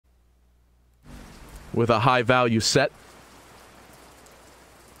with a high value set.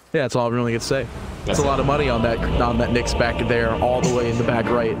 Yeah, that's all I'm really gonna say. That's a lot of money on that Nyx back there, all the way in the back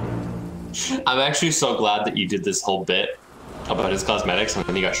right. I'm actually so glad that you did this whole bit about his cosmetics, and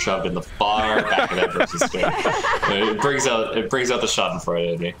then he got shoved in the far back of that versus screen. It brings out the shot in front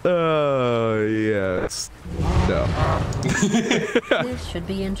of me. Oh yeah, no. This should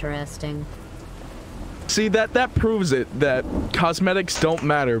be interesting. See, that proves it, that cosmetics don't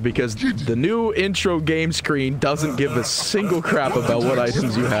matter, because the new intro game screen doesn't give a single crap about what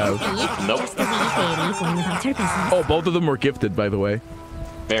items you have. Nope. Oh, both of them were gifted, by the way.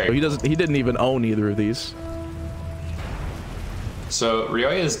 Very. So he didn't even own either of these. So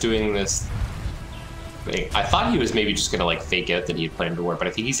Ryoya is doing this thing. I thought he was maybe just gonna like fake out that he had planned to ward, but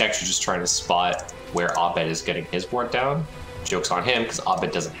I think he's actually just trying to spot where Abed is getting his ward down. Joke's on him, because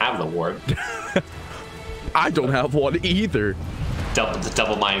Abed doesn't have the ward. I don't have one either. The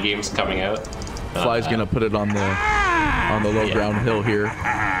double mind game's coming out. Fly's gonna put it on the low ground hill here.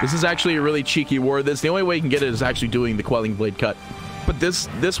 This is actually a really cheeky ward. The only way you can get it is actually doing the quelling blade cut. But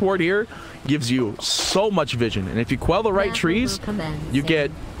this ward here gives you so much vision, and if you quell the right trees, you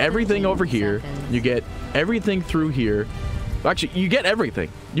get everything over here. You get everything through here. Actually, you get everything.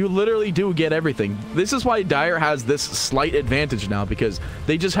 You literally do get everything. This is why Dire has this slight advantage now, because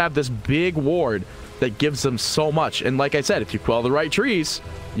they just have this big ward that gives them so much. And like I said, if you quell the right trees,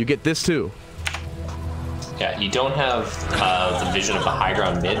 you get this too. Yeah, you don't have the vision of the high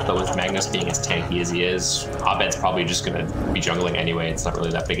ground mid, but with Magnus being as tanky as he is, Abed's probably just going to be jungling anyway. It's not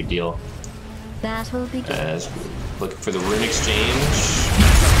really that big a deal. That'll be good. Looking for the rune exchange.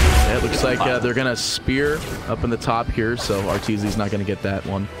 Yeah, it looks like they're going to spear up in the top here, so Arteezy's not going to get that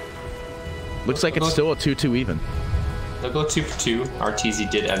one. Looks like it's still a 2-2 even. They'll go 2 for 2. Arteezy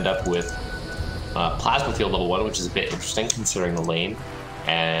did end up with Plasma Field level 1, which is a bit interesting considering the lane.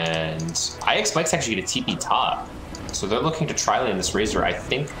 And IX Mike's actually going to TP top. So they're looking to tri-lane this Razor, I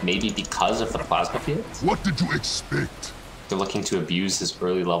think maybe because of the Plasma Field. What did you expect? They're looking to abuse his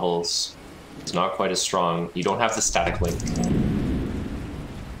early levels. He's not quite as strong. You don't have the static link.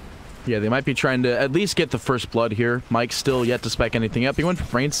 Yeah, they might be trying to at least get the first blood here. Mike's still yet to spec anything up. He went for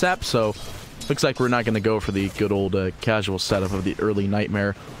Brain Sap, so looks like we're not going to go for the good old casual setup of the early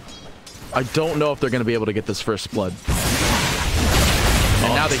Nightmare. I don't know if they're going to be able to get this first blood.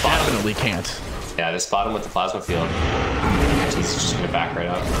 And now they definitely can't. Yeah, they spot him with the Plasma Field. He's just going to back right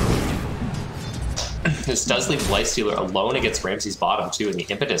up. This does leave Lifestealer alone against Ramsey's bottom, too, and the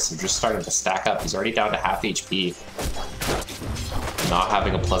Impetus is just starting to stack up. He's already down to half HP. Not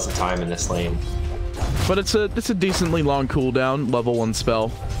having a pleasant time in this lane. But it's a decently long cooldown, level 1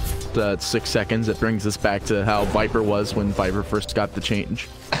 spell. It's 6 seconds. It brings us back to how Viper was when Viper first got the change.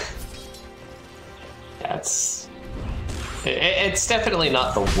 It's definitely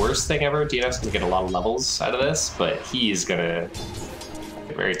not the worst thing ever. DNF's going to get a lot of levels out of this, but he's going to have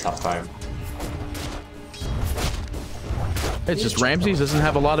a very tough time. It's just Ramsey doesn't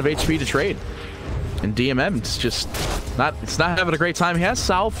have a lot of HP to trade. And DMM, it's just not having a great time. He has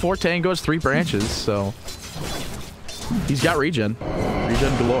Salve, 4 tangos, 3 branches, so he's got regen.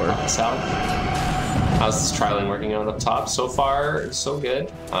 Regen galore. Salve. How's this tri-lane working out up top? So far, so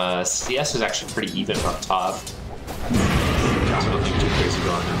good. CS is actually pretty even up top. Nothing too crazy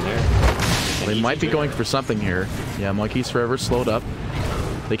going on there. They might be going for something here. Yeah, Monkey's Forever slowed up.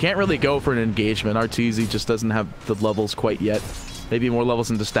 They can't really go for an engagement. Arteezy just doesn't have the levels quite yet. Maybe more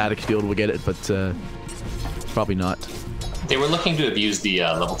levels into Static Field will get it, but probably not. They were looking to abuse the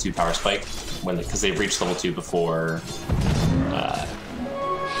level 2 power spike because they reached level 2 before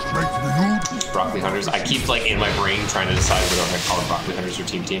Broccoli Hunters. I keep like in my brain trying to decide whether I'm going to call it Broccoli Hunters or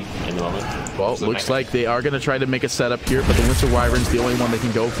Team in the moment. Well, looks like they are going to try to make a setup here, but the Winter Wyvern's the only one they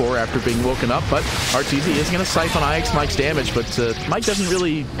can go for after being woken up. But Arteezy is going to siphon IX Mike's damage, but Mike doesn't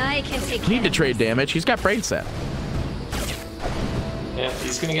really need to trade damage. He's got Brain Sap. Yeah,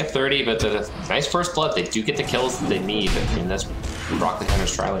 he's going to get 30, but the nice first blood. They do get the kills that they need. I mean, that's Broccoli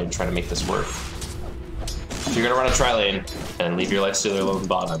Hunters tri-lane trying to make this work. If you're going to run a tri-lane and leave your Lifestealer alone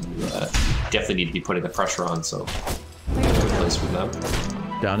bottom, you definitely need to be putting the pressure on, so good place for them.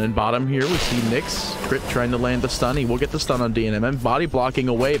 Down in bottom here, we see Nyx. Crit trying to land the stun. He will get the stun on DNMM. Body blocking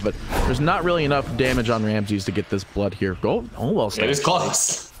away, but there's not really enough damage on Ramses to get this blood here. Oh well, it was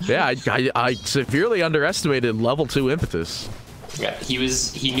close. Yeah, I severely underestimated level 2 impetus. Yeah, he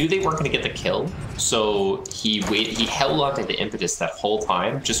knew they weren't going to get the kill, so he held on to the impetus that whole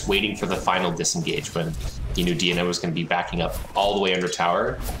time, just waiting for the final disengage when he knew DNO was going to be backing up all the way under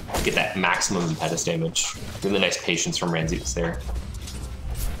tower to get that maximum impetus damage. Really nice patience from Ramses there.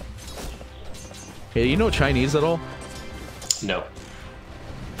 Hey, do you know Chinese at all? No.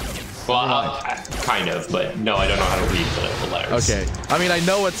 Well, kind of, but no, I don't know how to read the letters. Okay. I mean, I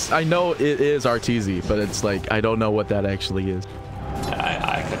know it is Arteezy, but it's like I don't know what that actually is.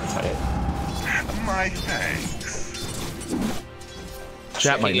 I couldn't tell you. My thanks.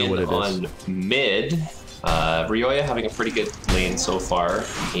 Chat might know what it is. On mid, Ryoya having a pretty good lane so far.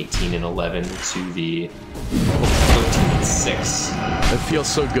 18 and 11 to the 13 and 6. It feels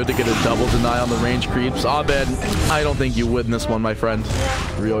so good to get a double deny on the range creeps. Abed, I don't think you win this one, my friend.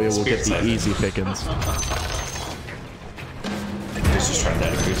 Ryoya will get the easy pickings. He's just trying to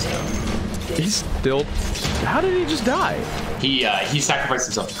die to creeps now. He's still... How did he just die? He sacrificed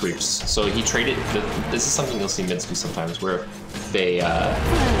himself to creeps. So he traded... This is something you'll see mids do sometimes, where they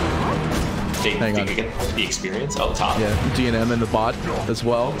get the experience. Oh, top. Yeah, DNM and the bot as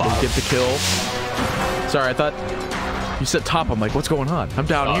well. They get the kill. Sorry, I thought you said top. I'm like, what's going on? I'm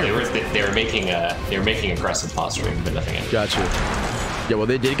down here. They were making aggressive posturing, but nothing else. Gotcha. Yeah, well,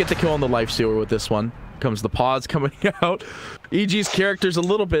 they did get the kill on the lifestealer with this one. Comes the pause coming out. EG's character's a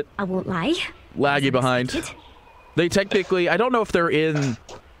little bit I won't lie. laggy behind. They technically, I don't know if they're in.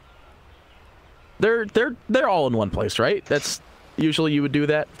 They're all in one place, right? That's usually you would do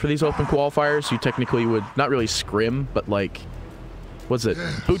that for these open qualifiers. You technically would not really scrim, but like, what's it?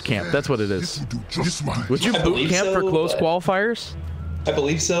 Boot camp. That's what it is. Would you boot camp for close qualifiers? I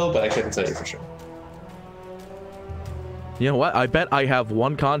believe so, but I couldn't tell you for sure. You know what? I bet I have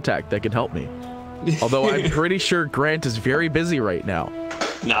one contact that can help me. Although I'm pretty sure Grant is very busy right now.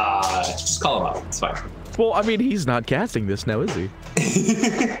 Nah, just call him up. It's fine. Well, I mean, he's not casting this now, is he?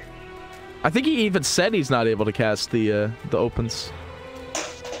 I think he even said he's not able to cast the opens.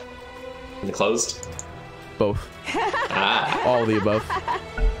 And the closed? Both. All of the above.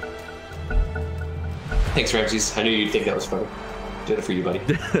 Thanks, Ramses. I knew you'd think that was funny. Did it for you, buddy.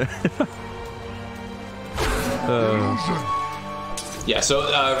 Yeah, so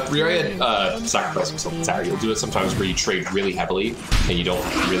Ryoya sacrifice himself. Sorry, you'll do it sometimes where you trade really heavily and you don't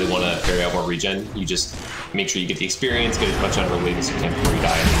really want to carry out more regen. You just make sure you get the experience, get as much out of the wave as you can before you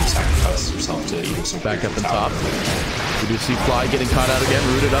die, and then you sacrifice yourself to either some back up and top. We do see Fly getting caught out again,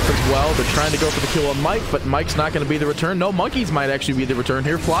 rooted up as well. They're trying to go for the kill on Mike, but Mike's not going to be the return. No, Monkeys might actually be the return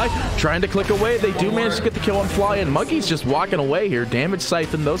here. Fly trying to click away. They do manage to get the kill on Fly, and Monkey's just walking away here. Damage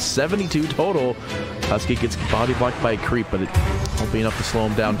siphon, those 72 total. Husky gets body blocked by a creep, but it won't be enough to slow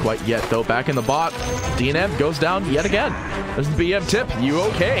him down quite yet, though. Back in the bot, DNM goes down yet again. There's the BM tip. You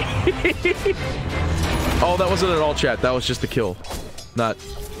okay? Oh, that wasn't at all, chat. That was just a kill.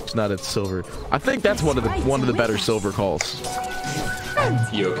 It's not a silver. I think that's one of the better silver calls.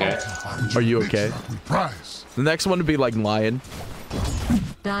 You okay? Are you okay? The next one would be like Lion.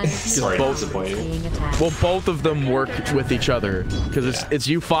 Sorry, well, both of them work with each other because it's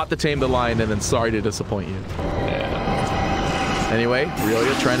you fought to tame the lion and then sorry to disappoint you. Yeah. Anyway,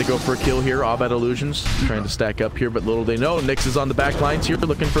 Ryoya trying to go for a kill here. Abed Illusions trying to stack up here, but little they know, Nyx is on the back lines here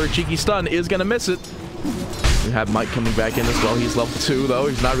looking for a cheeky stun. Is going to miss it. We have Mike coming back in as well. He's level 2 though.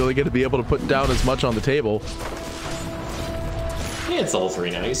 He's not really going to be able to put down as much on the table. Yeah, it's level 3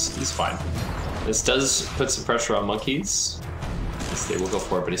 now. He's fine. This does put some pressure on Monkeys. They will go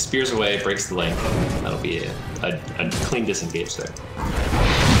for it, but he spears away, breaks the link. That'll be a clean disengage there.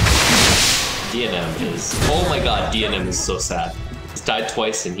 DNM is... Oh my god, DNM is so sad. He's died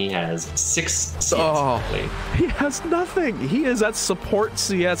twice and he has 6 CS. Oh, he has nothing. He is at support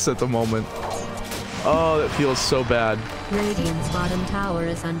CS at the moment. Oh, that feels so bad. Radiant's bottom tower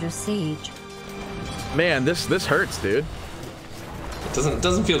is under siege. Man, this hurts, dude. It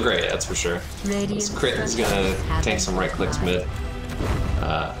doesn't feel great, that's for sure. This crit is gonna tank some right clicks mid.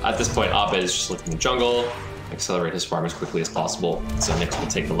 At this point, Abed is just looking at jungle, accelerate his farm as quickly as possible. So Nyx will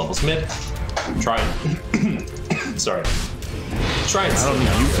take the levels mid. Try and sorry. Try and I don't need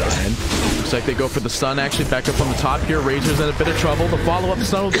you dying. Looks like they go for the stun actually back up on the top here. Razor's in a bit of trouble. The follow-up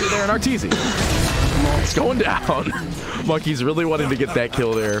stun will be there, and Arteezy. It's going down. Monkey's really wanting to get that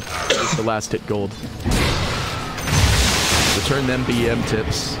kill there. It's the last hit gold. Return them BM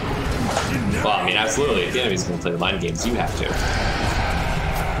tips. Well, I mean, absolutely. If the enemy's going to play the mind games, you have to.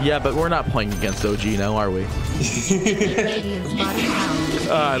 Yeah, but we're not playing against OG now, are we?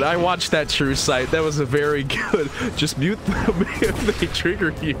 I watched that true sight. That was a very good. Just mute them if they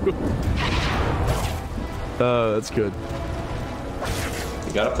trigger you. That's good.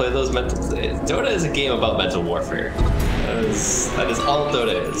 You gotta play those mental. Dota is a game about mental warfare. That is all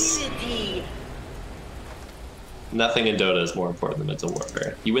Dota is. Nothing in Dota is more important than mental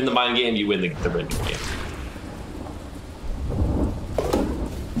warfare. You win the mind game, you win the random game.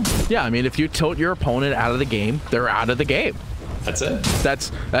 Yeah, I mean, if you tilt your opponent out of the game, they're out of the game. That's it.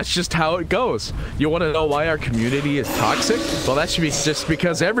 That's just how it goes. You want to know why our community is toxic? Well, that should be just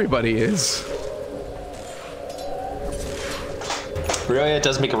because everybody is. Ryoya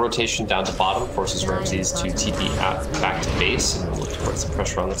does make a rotation down to bottom, forces Ramses to TP back to base, and will look to put some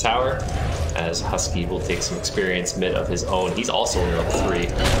pressure on the tower, as Husky will take some experience mid of his own. He's also only level 3.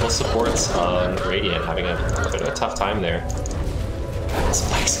 Both supports on Radiant having a bit of a tough time there.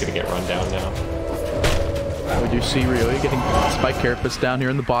 Spike's gonna get run down now. We do see Ryoya getting Spike Carapace down here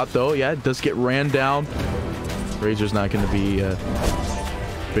in the bot, though. Yeah, it does get ran down. Razor's not going to be a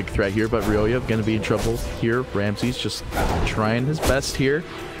big threat here, but Ryoya going to be in trouble here. Ramses just trying his best here.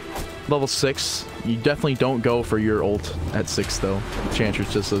 Level 6. You definitely don't go for your ult at 6, though.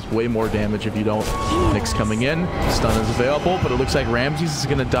 Enchantress just does way more damage if you don't. Nick's coming in. Stun is available, but it looks like Ramses is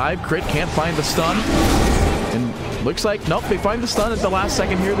going to dive. Crit can't find the stun. And looks like, nope, they find the stun at the last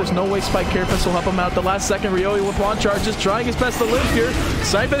second here. There's no way Spike Carapace will help him out. The last second, Ryoya with launch charges, trying his best to live here.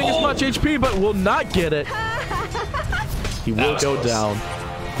 Siphoning as much HP, but will not get it. He will go close. Down.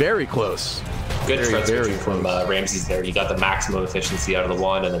 Very close. Good threat switching from Ramses there. He got the maximum efficiency out of the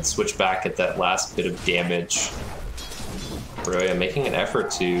one and then switched back at that last bit of damage. Ryoya making an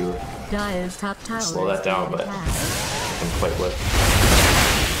effort to slow that down, but didn't quite work.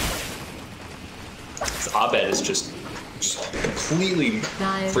 Abed is just completely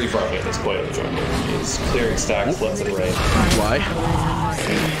free farming at this point in the jungle. He's clearing stacks left and right.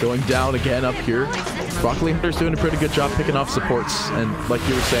 Why? Going down again up here. Broccoli Hunter's doing a pretty good job picking off supports, and like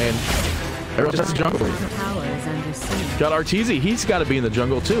you were saying, everyone just has a jungle. Got Arteezy, he's got to be in the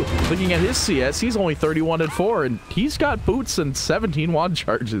jungle too. Looking at his CS, he's only 31 and 4, and he's got boots and 17 wand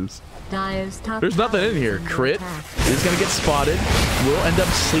charges. There's nothing in here. Crit is going to get spotted. Will end up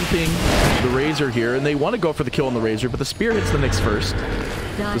sleeping the Razor here, and they want to go for the kill on the Razor, but the spear hits the Nyx first.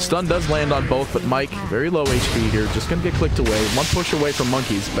 The stun does land on both, but Mike, very low HP here, just going to get clicked away. One push away from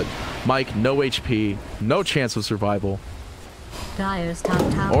Monkeys, but Mike, no HP, no chance of survival.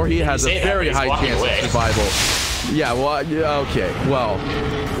 Or he has a very high chance of survival. Yeah, well, okay, well,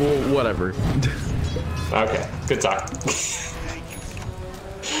 whatever. Okay, good talk.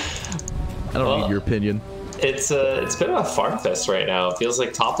 I don't need your opinion. It's been a farm fest right now. It feels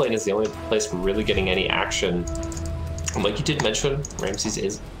like top lane is the only place we're really getting any action. And like you did mention, Ramses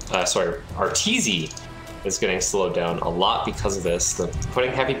is, Arteezy is getting slowed down a lot because of this. They're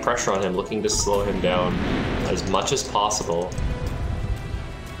putting heavy pressure on him, looking to slow him down as much as possible.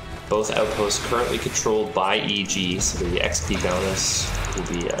 Both outposts currently controlled by EG, so the XP bonus will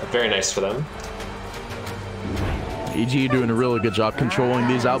be very nice for them. EG doing a really good job controlling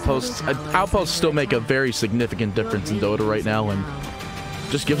these outposts. Outposts still make a very significant difference in Dota right now, and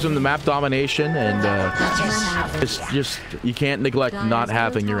just gives them the map domination, and it's just, you can't neglect not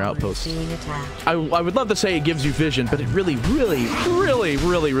having your outposts. I would love to say it gives you vision, but it really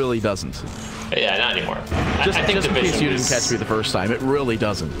doesn't. Yeah, not anymore. Just I think in the case vision you didn't catch me the first time, it really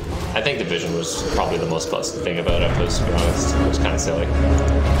doesn't. I think the vision was probably the most busted thing about outposts, to be honest. It was kind of silly.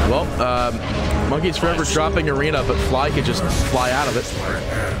 Well, Monkey's forever dropping Arena, but Fly could just fly out of it.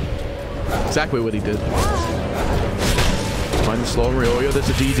 Exactly what he did. Find the slow Ryoya. There's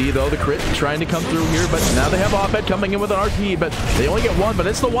a DD though. The crit trying to come through here, but now they have Abed coming in with an RP, but they only get one, but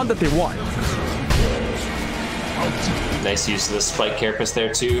it's the one that they want. Nice use of the Spike Carapace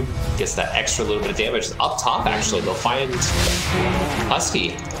there too. Gets that extra little bit of damage. Up top, actually, they'll find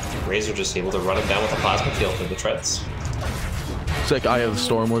Husky. Razor just able to run him down with a plasma field for the treads. Looks like Eye of the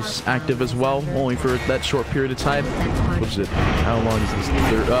Storm was active as well, only for that short period of time. Which is it? How long is this?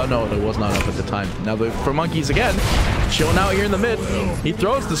 No, it was not up at the time. Now for Monkeys again, chilling out here in the mid. He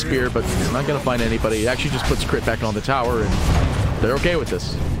throws the spear, but he's not going to find anybody. He actually just puts crit back on the tower, and they're okay with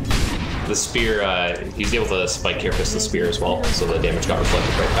this. The spear, he's able to Spike Carapace the spear as well, so the damage got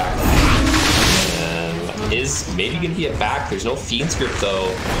reflected right back. And is maybe going to be a back. There's no Fiend's Grip though.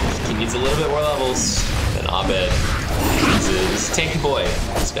 He needs a little bit more levels than Abed. He's a tanky boy.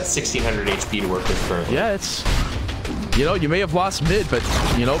 He's got 1600 HP to work with currently. Yeah, it's, you know, you may have lost mid, but,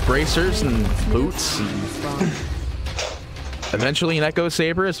 you know, bracers and boots and eventually an Echo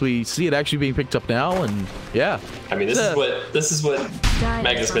Saber, as we see it actually being picked up now, and yeah. I mean, this is what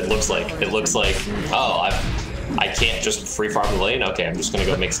Magnus Mid looks like. It looks like, oh, I can't just free farm the lane. Okay, I'm just gonna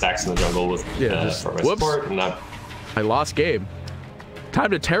go make stacks in the jungle with for my support, and I lost game.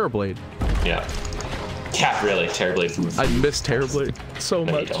 Time to Terrorblade. Yeah. Yeah, really, Terrorblade. I miss Terrorblade so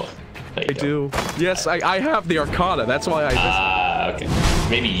much. You don't. No, you I do. Yes, I have the Arcana. That's why I miss it. Okay.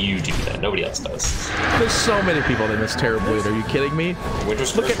 Maybe you do that. Nobody else does. There's so many people that miss Terrorblade. Are you kidding me?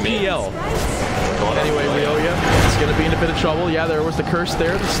 Look at PL. Anyway, Ryoya is going to be in a bit of trouble. Yeah, there was the curse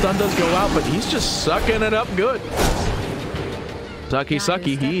there. The stun does go out, but he's just sucking it up good.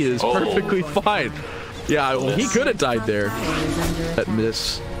 Sucky, he is perfectly fine. Yeah, well, he could have died there. That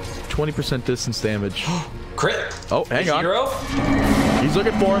miss. 20% distance damage. Crit. Oh, hang on. Hero. He's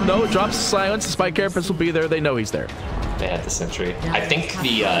looking for him, though. Drops the silence. The spike carapace will be there. They know he's there. They had the sentry. I think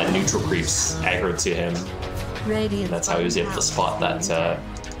the neutral creeps aggroed to him. That's how he was able to spot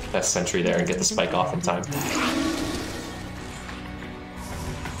that sentry there and get the spike off in time.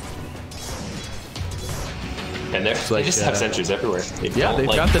 And they just have sentries everywhere. They've got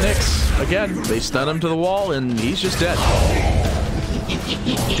the Nyx. Again, they stun him to the wall, and he's just dead.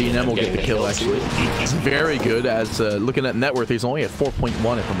 DNM will get the kill, actually. He's very good as looking at net worth. He's only at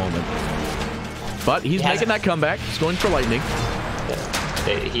 4.1 at the moment. But he's making that comeback. He's going for lightning.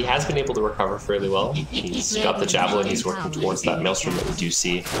 He has been able to recover fairly well. He's got the javelin. He's working towards that maelstrom that we do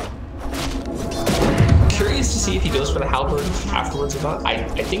see. Curious to see if he goes for the halberd afterwards or not.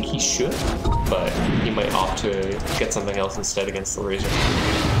 I think he should, but he might opt to get something else instead against the Razor.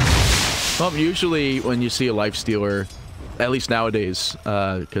 Well, usually when you see a lifestealer, at least nowadays,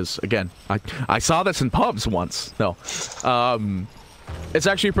 because again, I saw this in pubs once. No, it's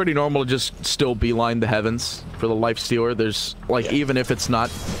actually pretty normal to just still beeline the heavens for the lifestealer. There's like even if there's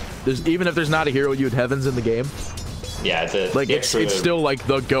not a hero you had heavens in the game. Yeah, it's still like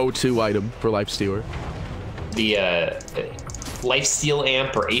the go-to item for lifestealer. The lifesteal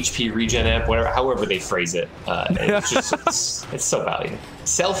amp or HP regen amp, whatever, however they phrase it, it's so valuable.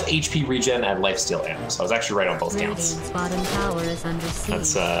 Self HP regen and lifesteal amp. So I was actually right on both counts.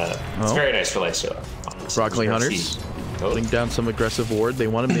 That's it's very nice for lifesteal. Broccoli Hunters putting down some aggressive ward. They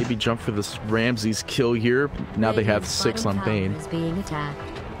want to maybe jump for this Ramsey's kill here. Now they have 6 on Bane.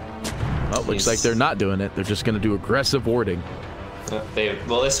 Well, looks like they're not doing it. They're just going to do aggressive warding. They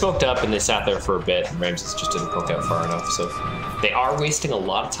smoked up and they sat there for a bit, and Ramses just didn't poke out far enough. So they are wasting a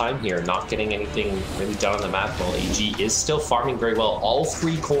lot of time here, not getting anything really done on the map. While AG is still farming very well. All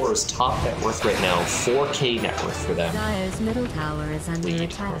 3 cores top net worth right now, 4K net worth for them. Dire's middle tower is under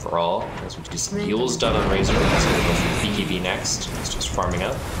attack. Overall, as we do some heals done on Razor. He's going to go for BKB next. He's just farming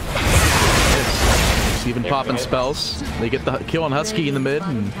up. Even popping spells. They get the kill on Husky in the mid.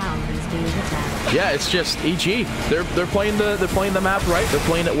 And yeah, it's just EG. They're playing the map right. They're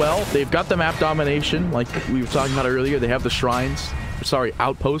playing it well. They've got the map domination, like we were talking about earlier. They have the shrines. Sorry,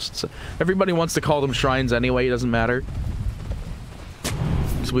 outposts. Everybody wants to call them shrines anyway. It doesn't matter.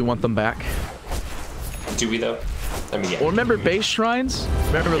 So we want them back. Do we though? I mean, yeah. Well, remember base shrines?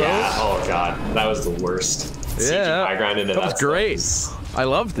 Remember those? Oh god, that was the worst. Yeah, I grinded into that was great. I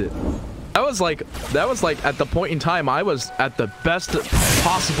loved it. That was like at the point in time I was at the best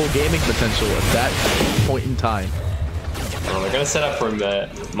possible gaming potential at that point in time. Well, they're gonna set up from the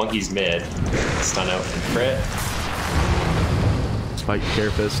Monkey's mid, stun out and crit. Spike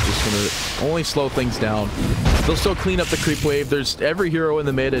Carapace just gonna only slow things down. They'll still clean up the creep wave. There's every hero in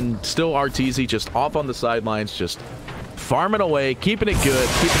the mid, and still Arteezy just off on the sidelines, just farming away, keeping it good,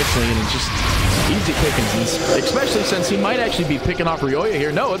 keeping it clean, and just easy pickings, especially since he might actually be picking off Ryoya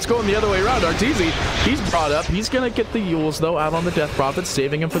here. No, it's going the other way around. Arteezy, he's brought up. He's going to get the Yules, though, out on the Death Prophet,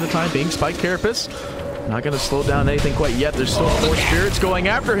 saving him for the time being. Spike Carapace, not going to slow down anything quite yet. There's still 4 spirits going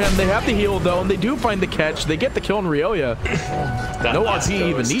after him. They have the heal, though, and they do find the catch. They get the kill on Ryoya. No RP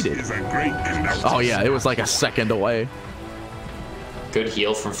even needed. Oh, yeah, it was like a second away. Good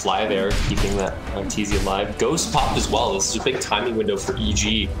heal from Fly there, keeping that Arteezy alive. Ghost popped as well. This is a big timing window for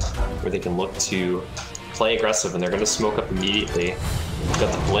EG, where they can look to play aggressive, and they're going to smoke up immediately.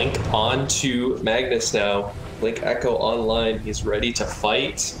 Got the Blink onto Magnus now. Blink Echo online. He's ready to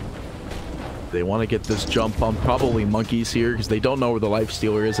fight. They want to get this jump on probably Monkeys here because they don't know where the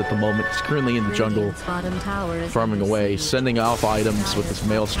Lifestealer is at the moment. He's currently in the jungle, farming away, sending off items with this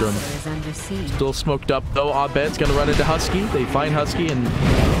Maelstrom. Still smoked up though. Abed's going to run into Husky. They find Husky, and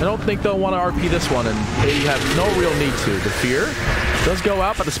I don't think they'll want to RP this one, and they have no real need to. The Fear does go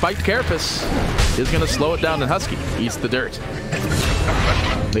out, but the Spiked Carapace is going to slow it down, and Husky eats the dirt.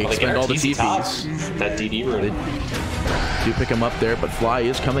 They expend all the TPs. That DD rune. Do pick him up there, but Fly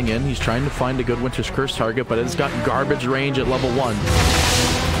is coming in. He's trying to find a good Winter's Curse target, but it's got garbage range at level 1.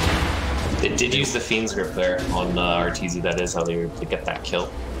 They did use the Fiend's Grip there on Arteezy. That is how they were able to get that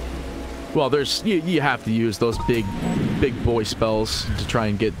kill. Well, there's you have to use those big boy spells to try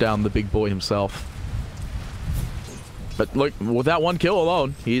and get down the big boy himself. But look, with that 1 kill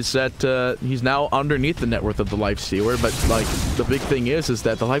alone, he's now underneath the net worth of the Lifestealer. But like the big thing is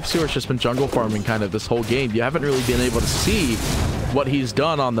that the Lifestealer's just been jungle farming kind of this whole game. You haven't really been able to see what he's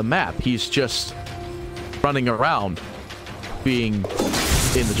done on the map. He's just running around, being in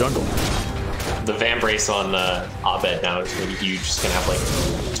the jungle. The Vambrace on Abed now is going to be huge. He's going to have like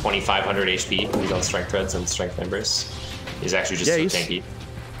 2,500 HP when he's on Strength Threads and Strength Vambrace. He's actually just so tanky.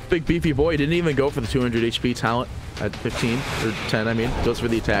 Big beefy boy. Didn't even go for the 200 HP talent at 15 or 10. I mean, goes for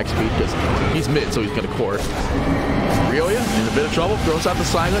the attack speed because he's mid, so he's gonna core. Ryoya in a bit of trouble. Throws out the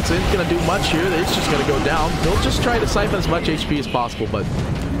silence. Ain't gonna do much here. It's just gonna go down. He'll just try to siphon as much HP as possible, but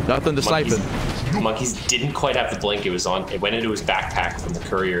nothing to siphon. Monkeys didn't quite have the blink. It was on. It went into his backpack from the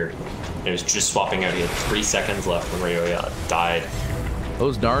courier. And it was just swapping out. He had 3 seconds left when Ryoya died.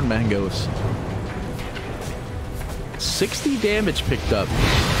 Those darn mangoes. 60 damage picked up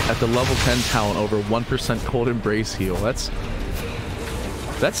at the level 10 talent over 1% cold embrace heal. That's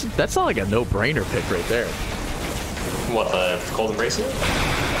not like a no-brainer pick right there. What, the cold embrace heal?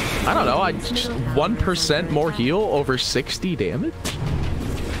 I don't know. 1% more heal over 60 damage?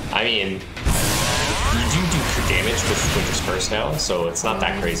 I mean, you do damage with Winter's Curse now, so it's not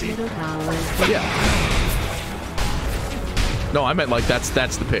that crazy. Yeah. No, I meant like that's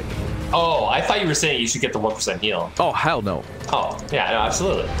the pick. Oh, I thought you were saying you should get the 1% heal. Oh, hell no. Oh, yeah, no,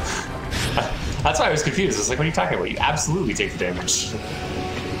 absolutely. That's why I was confused. I was like, what are you talking about? You absolutely take the damage.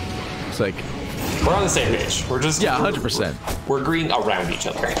 It's like... We're on the same page. We're just... Yeah, 100%. We're agreeing around each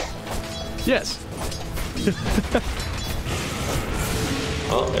other. Yes.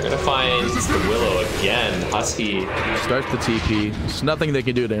 Oh, they're going to find the Willow again. Husky starts the TP. There's nothing they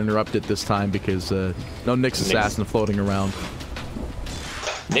can do to interrupt it this time because no Nyx Assassin floating around.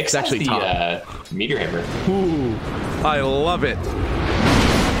 Nyx actually the Meteor Hammer. Ooh, I love it.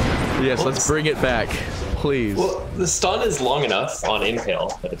 Yes, let's bring it back, please. Well, the stun is long enough on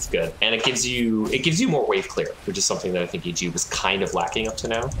Impale that it's good, and it gives you more wave clear, which is something that I think EG was kind of lacking up to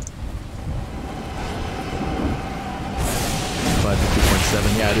now.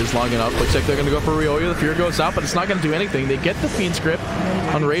 2.7. Yeah, it is long enough. Looks like they're going to go for Ryoya. The Fear goes out, but it's not going to do anything. They get the Fiend's Grip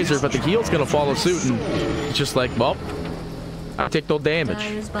on Razor, but the heal's going to follow suit, and it's just like, well, I take no damage.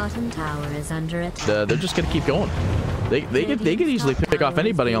 They're just going to keep going. They could easily pick off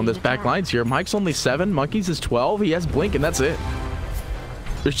anybody on this back lines here. Mike's only 7. Monkeys is 12. He has Blink, and that's it.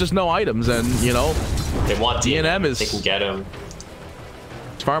 There's just no items, and, you know, they want DNM is... They can get him.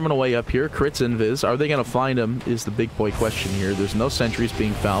 Farming away up here. Crits invis. Are they going to find him is the big boy question here. There's no sentries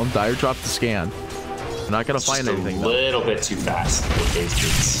being found. Dire dropped the scan. They're not going to find anything. A little bit too fast with phase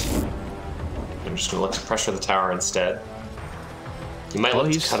beats. I'm just going to look to pressure the tower instead. You might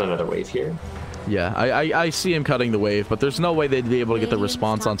look to cut another wave here. Yeah, I see him cutting the wave, but there's no way they'd be able to get the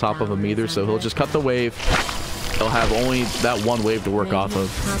response on top of him either, so he'll just cut the wave. He'll have only that one wave to work off of.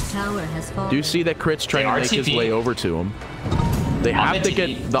 Do you see that Crit's trying to make his way over to him? They have to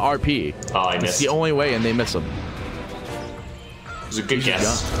get the RP. Oh, I missed. It's the only way, and they miss him. It was a good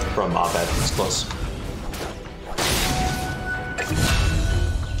guess from Abed. It's close.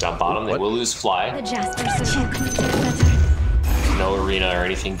 Down bottom, they will lose Fly. No arena or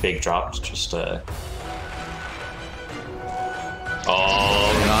anything big dropped. Just Yeah,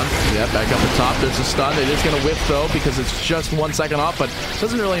 back up the top. There's a stun. It is going to whiff, though, because it's just 1 second off, but it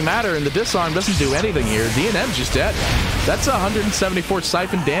doesn't really matter, and the disarm doesn't do anything here. DNM's just dead. That's 174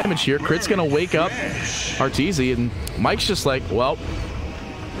 siphon damage here. Crit's going to wake up Arteezy, and Mike's just like, well...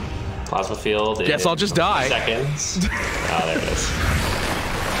 Plasma field. Guess I'll just die. Seconds. Oh, there it is.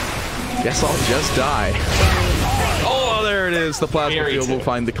 Guess I'll just die. Oh, there it is. The plasma field will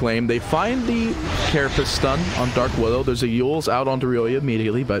find the claim. They find the Carapace stun on Dark Willow. There's a Yule's out onto Ryoya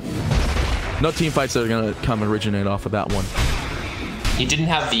immediately, but no team fights that are going to come originate off of that one. He didn't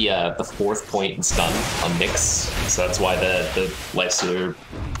have the 4th point in stun on Nyx, so that's why the Lifestealer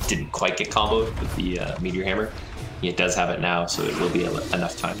didn't quite get comboed with the Meteor Hammer. It does have it now, so it will be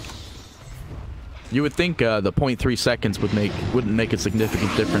enough time. You would think the 0.3 seconds wouldn't make a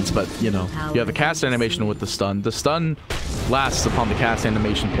significant difference, but, you know, you have a cast animation with the stun. The stun lasts upon the cast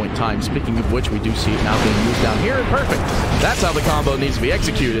animation point time. Speaking of which, we do see it now being moved down here. Perfect. That's how the combo needs to be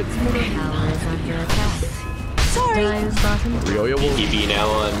executed. Sorry. Ryoya will... BKB now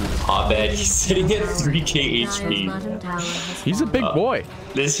on Abed. He's sitting at 3k HP. He's a big boy.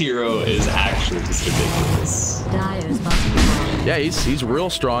 This hero is actually just ridiculous. Yeah, he's real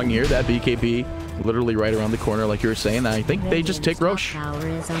strong here. That BKB literally right around the corner, like you were saying. I think they just take Roche.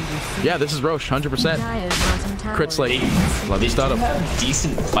 Yeah, this is Roche, 100%. Crit's like, let me stun him. Have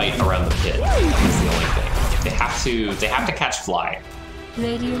decent fight around the pit. That's the only thing. They have to catch Fly.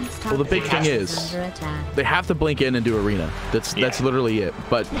 Well, the big thing is they have to blink in and do arena. That's literally it.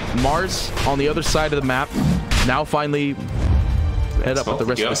 But Mars on the other side of the map now finally head up with the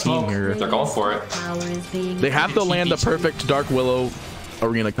rest of the team here. They're going for it. They have to land the perfect Dark Willow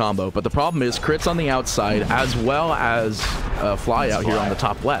arena combo, but the problem is Crit's on the outside as well as Fly out here on the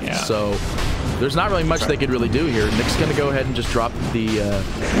top left. Yeah. So there's not really much they could really do here. Nick's gonna go ahead and just drop the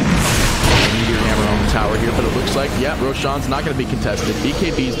Meteor Hammer on the tower here, but it looks like, yeah, Roshan's not going to be contested.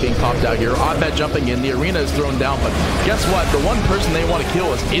 BKB is being popped out here. Abed jumping in. The arena is thrown down, but guess what? The one person they want to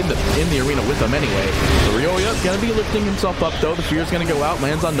kill is in the arena with them anyway. So Ryoya is going to be lifting himself up, though. The fear is going to go out,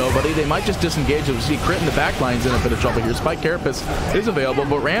 lands on nobody. They might just disengage. We'll see Crit in the back line's in a bit of trouble here. Spike Carapace is available,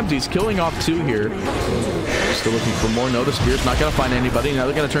 but Ramsey's killing off 2 here. Still looking for more. No, the Spear's not going to find anybody. Now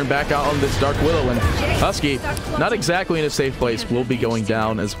they're going to turn back out on this Dark Widow, and Husky, not exactly in a safe place, will be going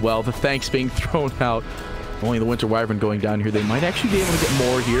down as well. The Thanks being thrown out. Only the Winter Wyvern going down here. They might actually be able to get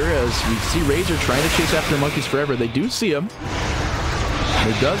more here as we see Razor trying to chase after Monkeys forever. They do see him.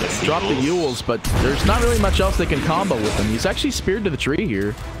 They does drop the Yules, but there's not really much else they can combo with him. He's actually speared to the tree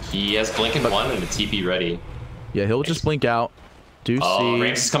here. He has Blink in 1 and a TP ready. Yeah, he'll just blink out. Do see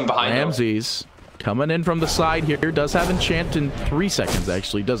Ramsey's coming behind Ramsey's coming in from the side here. Does have enchant in 3 seconds,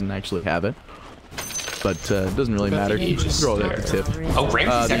 actually. Doesn't actually have it. But it doesn't really matter. Just throw it at the tip. Oh,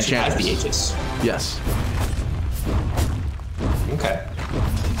 Ramsey actually has the Aegis. Yes. Okay.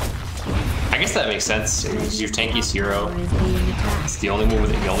 I guess that makes sense. Your tankiest hero. It's the only one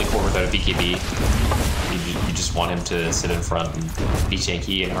the only core without a BKB. You just want him to sit in front and be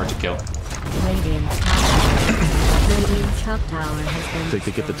tanky and hard to kill. I think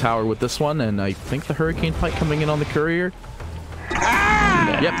they get the tower with this one, and I think the Hurricane Pike coming in on the courier.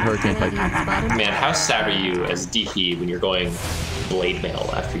 Yep, Hurricane Pike. Man, how sad are you as DP when you're going Blade Mail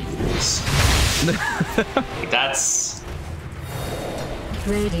after you lose? Like, that's...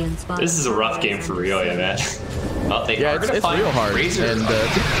 This is a rough game for Ryoya, man. Well, they yeah, it's real hard. Razor. And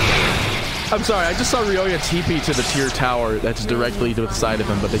I'm sorry, I just saw Ryoya TP to the tier tower that's directly to the side of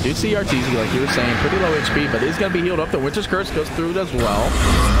him, but they do see Arteezy, like you were saying, pretty low HP, but he's going to be healed up. The Winter's Curse goes through it as well.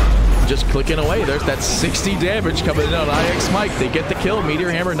 Just clicking away. There's that 60 damage coming in on IX Mike. They get the kill. Meteor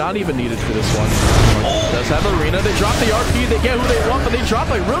Hammer not even needed for this one. Does have Arena. They drop the RP. They get who they want, but they drop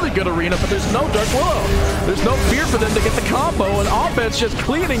a really good Arena, but there's no Dark Willow. There's no fear for them to get the combo, and Abed's just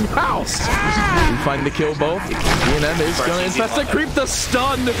cleaning house. We find the kill both. DNM is going to infest it. Creep the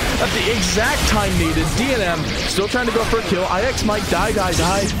stun at the exact time needed. DNM still trying to go for a kill. IX Mike dies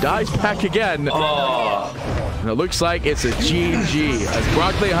back again. And it looks like it's a GG as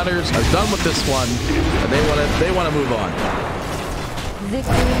Broccoli Hunters are done with this one, and they want to move on.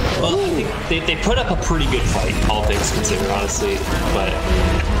 Well, I think they put up a pretty good fight, all things considered, honestly. But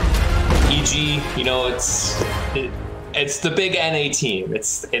EG, you know, it's the big NA team.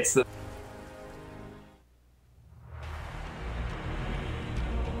 It's the